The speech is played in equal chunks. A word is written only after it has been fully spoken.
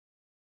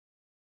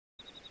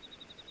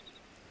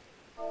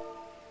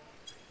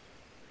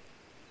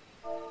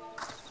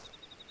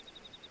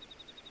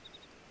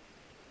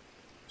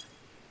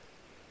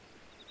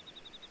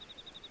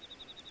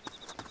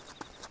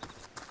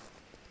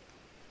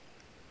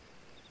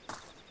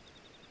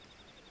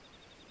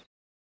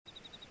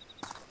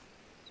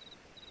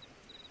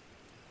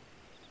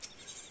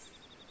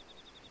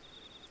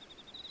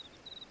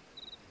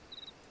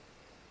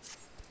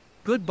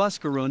Good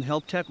Buscaroon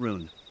help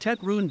Teteroon.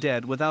 Teteroon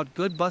dead without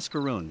good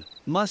Buscaroon.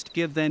 Must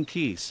give then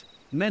keys.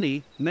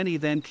 Many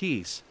then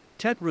keys.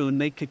 Teteroon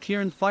make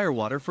Kakirn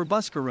firewater for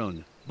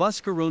Buscaroon.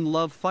 Buscaroon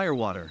love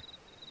firewater.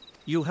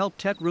 You help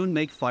Teteroon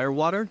make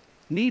firewater?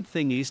 Need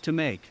thingies to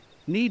make.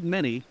 Need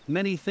many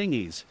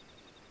thingies.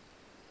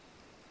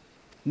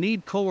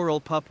 Need coral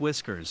pup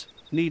whiskers.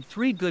 Need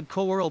 3 good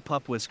coral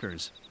pup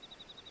whiskers.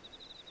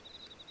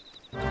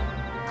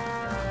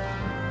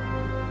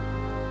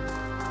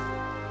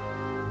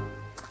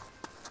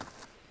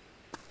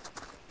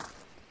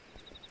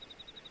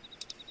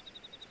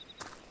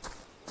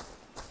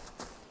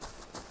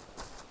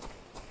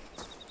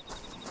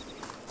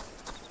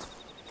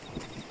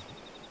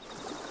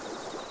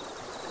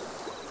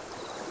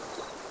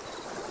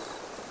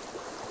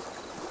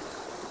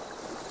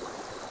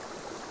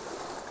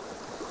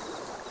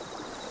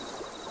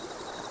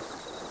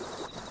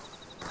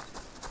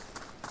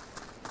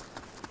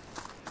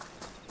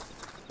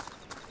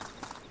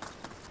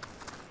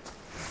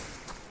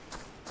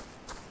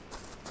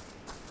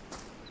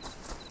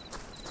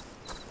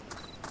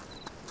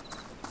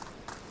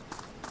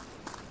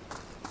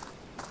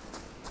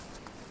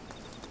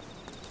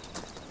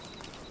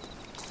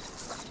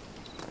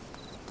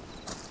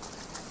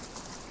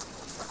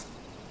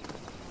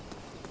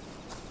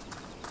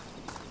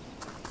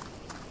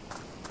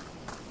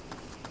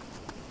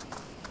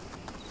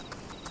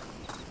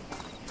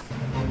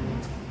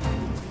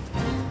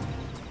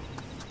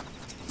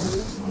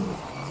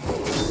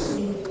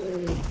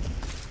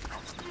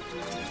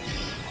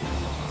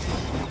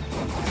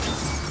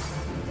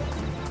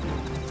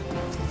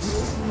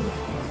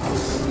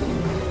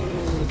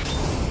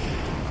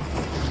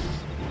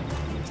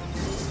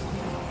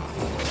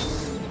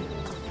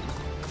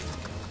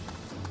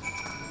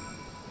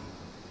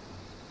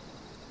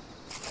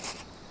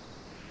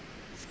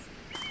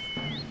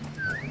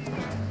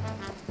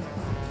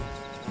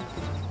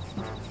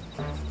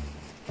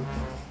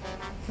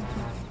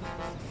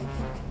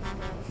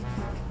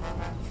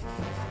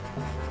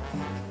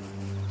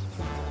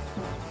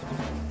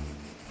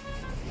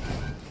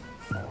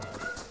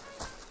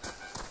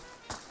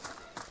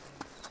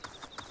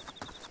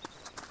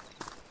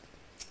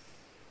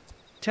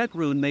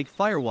 Teteroon make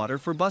firewater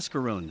for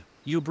Buscaroon.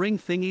 You bring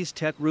thingies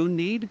Teteroon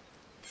need?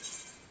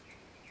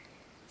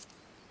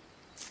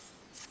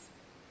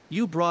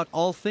 You brought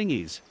all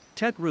thingies.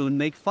 Teteroon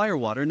make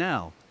firewater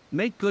now.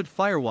 Make good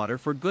firewater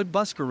for good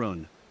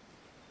Buscaroon.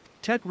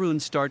 Teteroon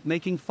start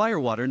making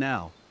firewater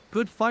now.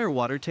 Good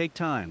firewater take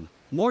time.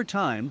 More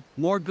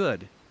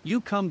good.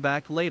 You come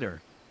back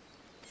later.